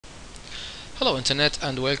Hello Internet,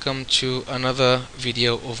 and welcome to another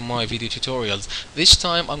video of my video tutorials. This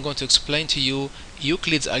time I'm going to explain to you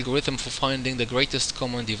Euclid's algorithm for finding the greatest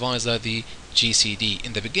common divisor, the GCD.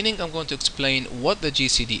 In the beginning I'm going to explain what the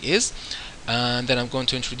GCD is, and then I'm going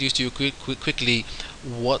to introduce to you quickly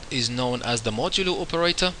what is known as the modulo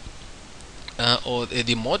operator, or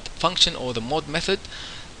the mod function, or the mod method,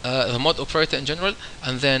 the mod operator in general,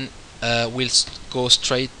 and then we'll go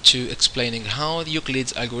straight to explaining how the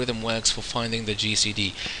Euclid's algorithm works for finding the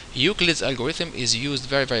GCD. Euclid's algorithm is used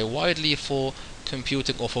very widely for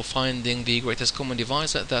computing or for finding the greatest common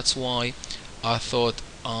divisor. That's why I thought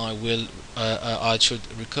I should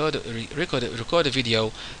record a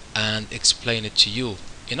video and explain it to you.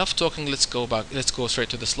 Enough talking, let's go straight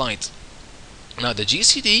to the slides. Now the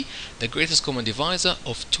GCD, the greatest common divisor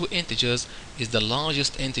of two integers, is the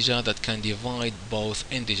largest integer that can divide both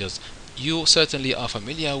integers. You certainly are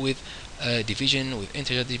familiar with division, with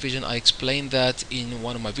integer division. I explained that in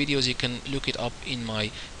one of my videos. You can look it up in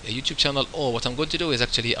my YouTube channel, or what I'm going to do is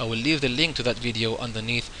actually I will leave the link to that video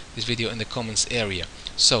underneath this video in the comments area.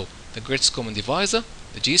 So the greatest common divisor,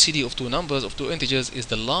 the GCD of two numbers, of two integers, is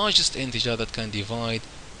the largest integer that can divide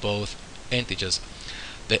both integers.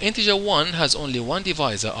 The integer 1 has only one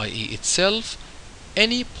divisor, i.e. itself.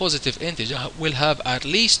 Any positive integer will have at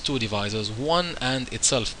least two divisors, 1 and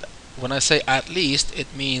itself. When I say at least, it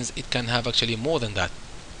means it can have actually more than that.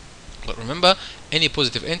 But remember, any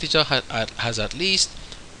positive integer has at least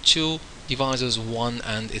two divisors, 1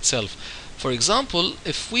 and itself. For example,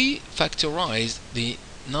 if we factorize the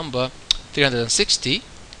number 360,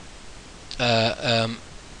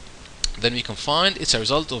 then we can find it's a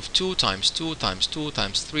result of 2 times 2 times 2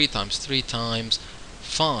 times 3 times 3 times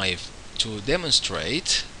 5. To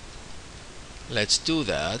demonstrate, let's do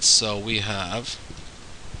that. So we have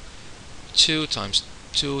 2 times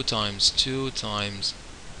 2 times 2 times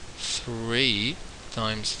 3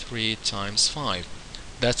 times 3 times 5.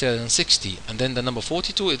 That's 360. And then the number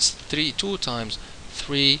 42, it's 2 times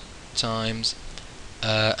 3 times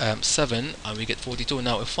 7, and we get 42.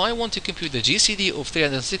 Now if I want to compute the GCD of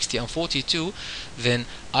 360 and 42, then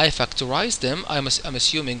I factorize them. I'm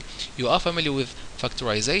assuming you are familiar with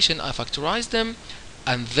factorization. I factorize them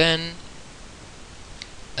and then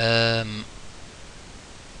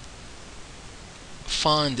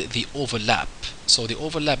find the overlap. So the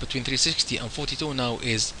overlap between 360 and 42 now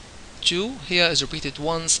is 2. Here is repeated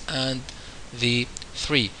once, and the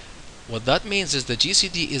 3. What that means is the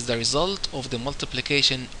GCD is the result of the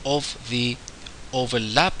multiplication of the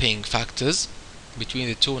overlapping factors between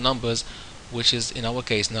the two numbers, which is in our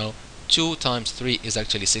case now 2 times 3 is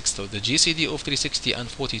actually 6. So the GCD of 360 and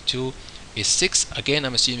 42 is 6. Again,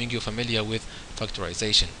 I'm assuming you're familiar with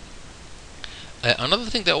factorization. Another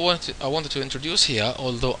thing that I wanted to introduce here,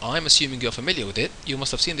 although I'm assuming you're familiar with it, you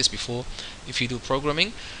must have seen this before if you do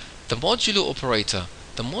programming, the modulo operator.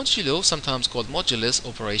 The modulo, sometimes called modulus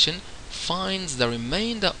operation, finds the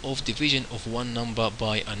remainder of division of one number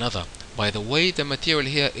by another. By the way, the material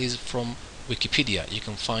here is from Wikipedia. You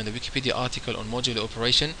can find a Wikipedia article on modulo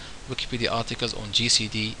operation, Wikipedia articles on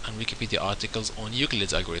GCD, and Wikipedia articles on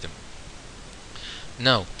Euclid's algorithm.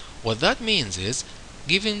 Now, what that means is,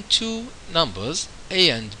 given two numbers a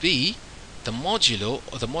and b, the modulo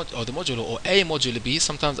or the modulo or a modulo b,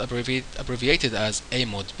 sometimes abbreviated as a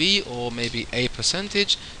mod b, or maybe a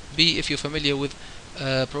percentage b if you're familiar with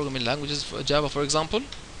programming languages, for Java for example,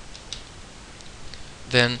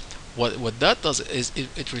 then what that does is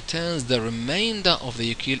it returns the remainder of the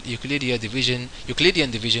Euclidean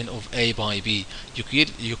division of a by b.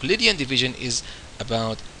 Euclidean division is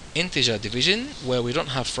about integer division, where we don't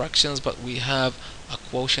have fractions but we have a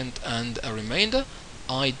quotient and a remainder.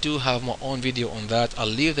 I do have my own video on that. I'll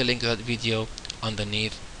leave the link to that video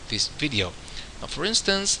underneath this video. Now for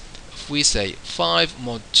instance, if we say 5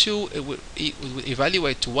 mod 2, it would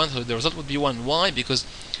evaluate to 1, so the result would be 1. Why? Because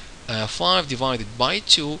 5 divided by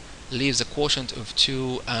 2 leaves a quotient of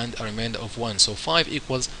 2 and a remainder of 1. So 5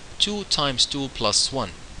 equals 2 times 2 plus 1.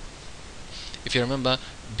 If you remember,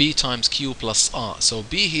 b times q plus r. So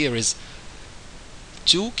b here is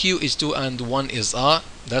 2, q is 2, and 1 is r.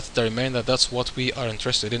 That's the remainder. That's what we are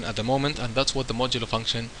interested in at the moment, and that's what the modulo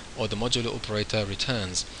function or the modulo operator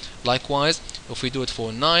returns. Likewise, if we do it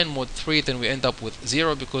for 9 mod 3, then we end up with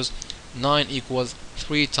 0, because 9 equals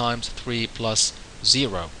 3 times 3 plus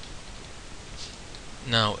 0.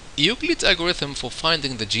 Now, Euclid's algorithm for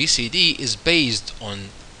finding the GCD is based on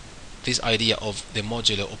this idea of the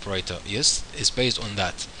modulo operator. Yes, it's based on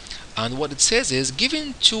that. And what it says is,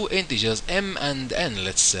 given two integers m and n,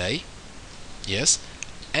 let's say, yes,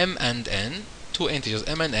 m and n, two integers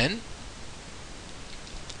m and n,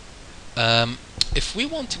 if we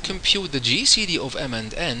want to compute the GCD of m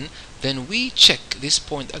and n, then we check this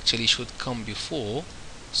point actually should come before.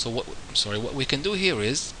 So what we can do here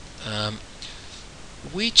is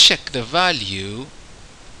we check the value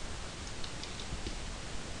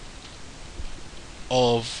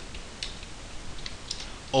of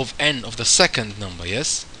n, of the second number.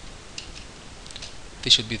 Yes,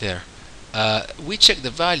 this should be there. We check the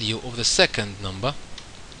value of the second number.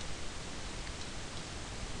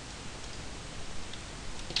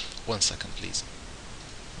 One second, please.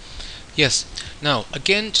 Yes, now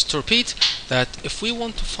again, just to repeat that if we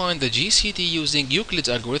want to find the GCD using Euclid's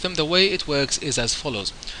algorithm, the way it works is as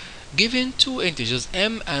follows. Given two integers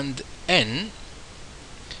m and n,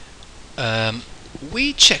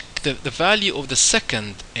 we check the value of the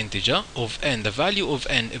second integer of n, the value of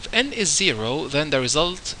n. If n is 0, then the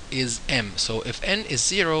result is m. So if n is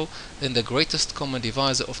 0, then the greatest common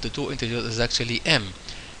divisor of the two integers is actually m.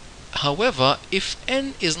 However, if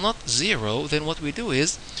n is not 0, then what we do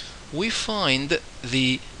is we find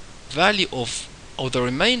the value of, or the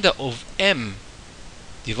remainder of m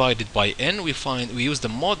divided by n. We use the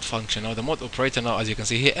mod function, or the mod operator now, as you can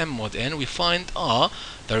see here, m mod n. We find r,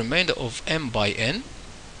 the remainder of m by n,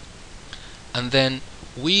 and then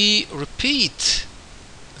we repeat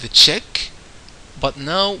the check, but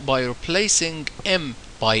now by replacing m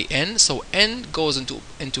by n. So n goes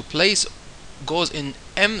into place, goes in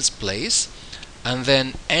m's place, and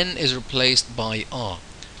then n is replaced by r.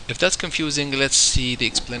 If that's confusing, let's see the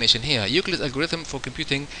explanation here. Euclid's algorithm for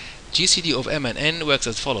computing GCD of m and n works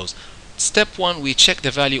as follows. Step 1, we check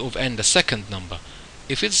the value of n, the second number.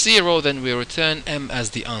 If it's 0, then we return m as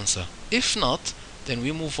the answer. If not, then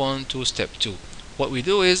we move on to step 2. What we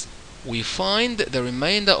do is we find the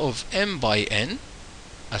remainder of m by n,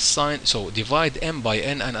 divide m by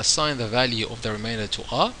n and assign the value of the remainder to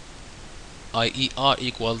r, i.e. r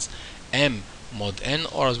equals m mod n,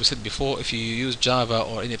 or as we said before, if you use Java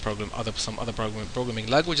or any some other programming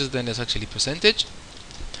languages, then it's actually percentage.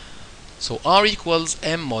 So r equals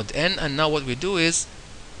m mod n, and now what we do is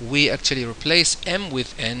we actually replace m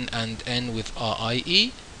with n and n with r,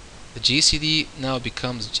 i.e. the GCD now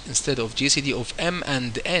becomes, instead of GCD of m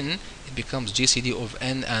and n, it becomes GCD of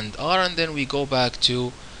n and r, and then we go back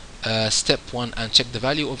to step 1 and check the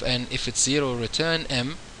value of n. If it's 0, return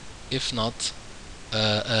m. If not,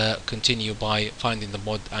 continue by finding the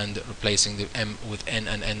mod and replacing the m with n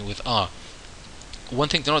and n with r. One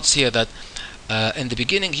thing to notice here that in the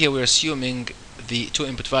beginning here we're assuming the two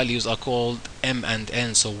input values are called m and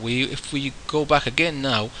n. So if we go back again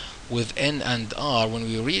now with n and r, when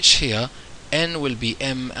we reach here, n will be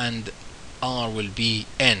m and r will be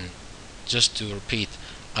n. Just to repeat,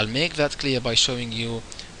 I'll make that clear by showing you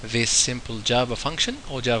this simple Java function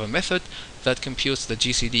or Java method that computes the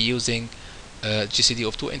GCD using GCD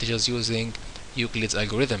of two integers using Euclid's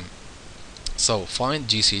algorithm. So find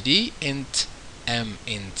GCD int m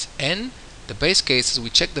int n. The base case is we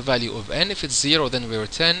check the value of n. If it's 0, then we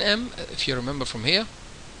return m, if you remember from here.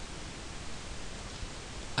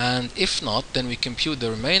 And if not, then we compute the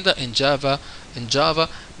remainder. In Java,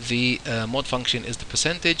 the mod function is the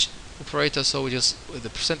percentage operator, so we just, with the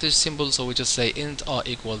percentage symbol, so we just say int r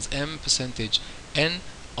equals m percentage n.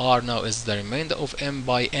 R now is the remainder of m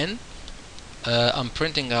by n. I'm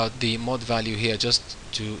printing out the mod value here just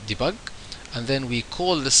to debug, and then we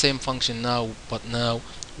call the same function now, but now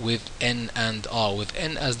with n and r, with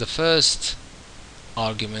n as the first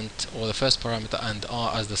argument or the first parameter and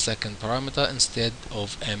r as the second parameter, instead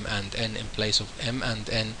of m and n, in place of m and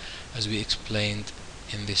n, as we explained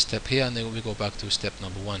in this step here. And then we go back to step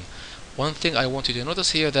number 1. One thing I want you to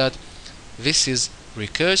notice here, that this is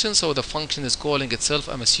recursion, so the function is calling itself.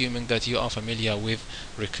 I'm assuming that you are familiar with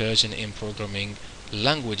recursion in programming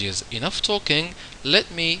languages. Enough talking, let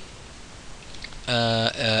me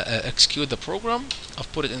execute the program.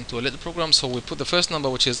 I've put it into a little program. So we put the first number,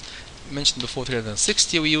 which is mentioned before,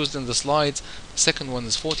 360, we used in the slides. The second one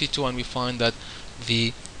is 42, and we find that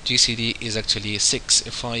the GCD is actually 6.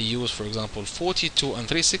 If I use, for example, 42 and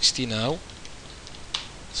 360 now,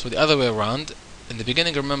 so the other way around, in the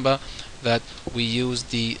beginning, remember that we use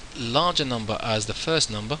the larger number as the first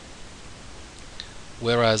number,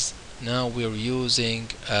 whereas now we're using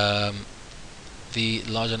the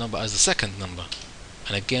larger number as the second number,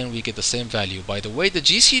 and again we get the same value. By the way, the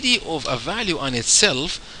GCD of a value on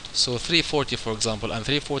itself, so 340 for example, and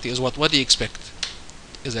 340 is what do you expect?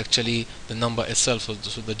 Is actually the number itself. So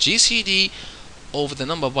the GCD of the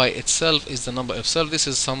number by itself is the number itself. This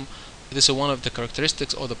is one of the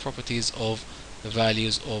characteristics or the properties of the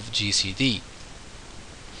values of GCD.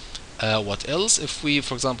 What else? If we,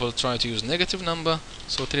 for example, try to use negative number,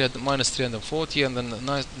 so minus 340, and then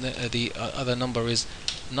the other number is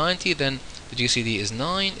 90, then the GCD is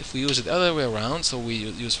 9. If we use it the other way around, so we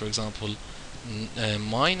use, for example,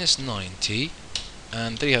 minus 90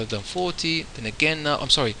 and 340, then again now, I'm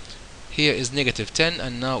sorry, here is negative 10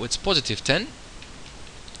 and now it's positive 10.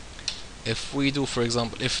 If we do, for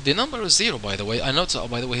example, if the number is 0, by the way, I notice,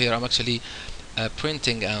 by the way, here I'm actually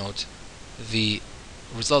printing out the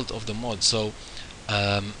result of the mod. So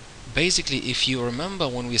basically, if you remember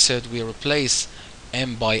when we said we replace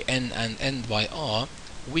m by n and n by r,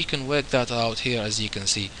 we can work that out here, as you can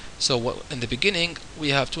see. So in the beginning we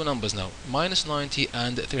have two numbers now, minus 90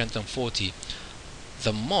 and 340.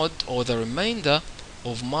 The mod, or the remainder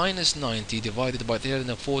of minus 90 divided by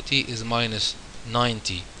 340 is minus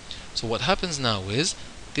 90. So what happens now is,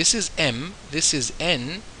 this is m, this is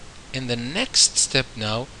n. In the next step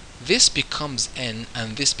now, this becomes n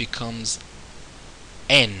and this becomes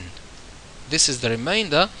n. This is the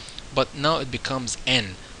remainder, but now it becomes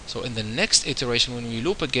n. So in the next iteration, when we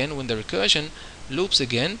loop again, when the recursion loops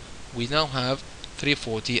again, we now have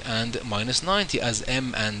 340 and minus 90 as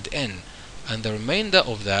m and n, and the remainder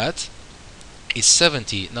of that is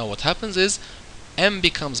 70. Now what happens is, m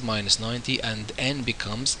becomes minus 90 and n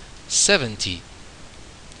becomes 70.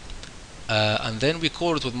 And then we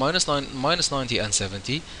call it with minus 90 and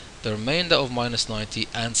 70. The remainder of minus 90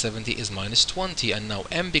 and 70 is minus 20, and now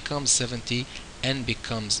m becomes 70, n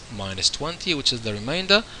becomes minus 20, which is the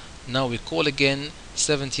remainder. Now we call again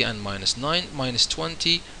 70 and minus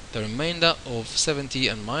 20. The remainder of 70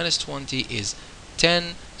 and minus 20 is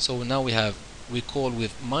 10. So now we call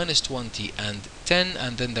with minus 20 and 10,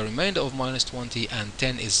 and then the remainder of minus 20 and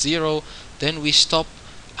 10 is 0. Then we stop,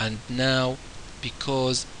 and now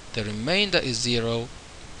because the remainder is 0,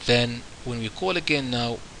 then when we call again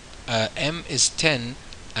now, m is 10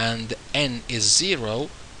 and n is 0.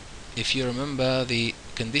 If you remember the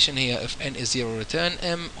condition here, if n is 0, return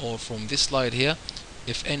m, or from this slide here,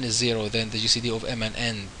 if n is 0, then the GCD of m and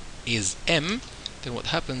n is m. Then what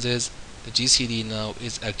happens is, the GCD now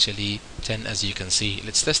is actually 10, as you can see.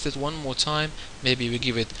 Let's test it one more time. Maybe we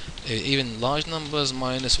give it even large numbers,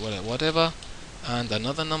 minus whatever, and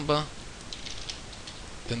another number.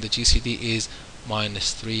 Then the GCD is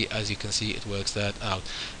minus 3, as you can see. It works that out.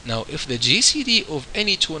 Now if the GCD of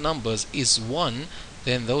any two numbers is 1,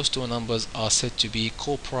 then those two numbers are said to be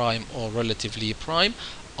coprime or relatively prime.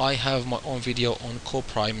 I have my own video on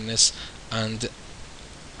coprimeness and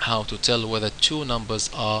how to tell whether two numbers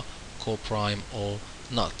are coprime or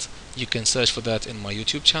not. You can search for that in my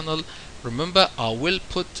YouTube channel. Remember, I will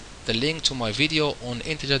put the link to my video on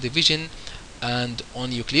integer division and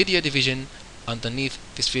on Euclidean division underneath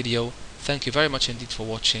this video. Thank you very much indeed for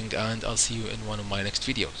watching, and I'll see you in one of my next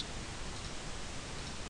videos.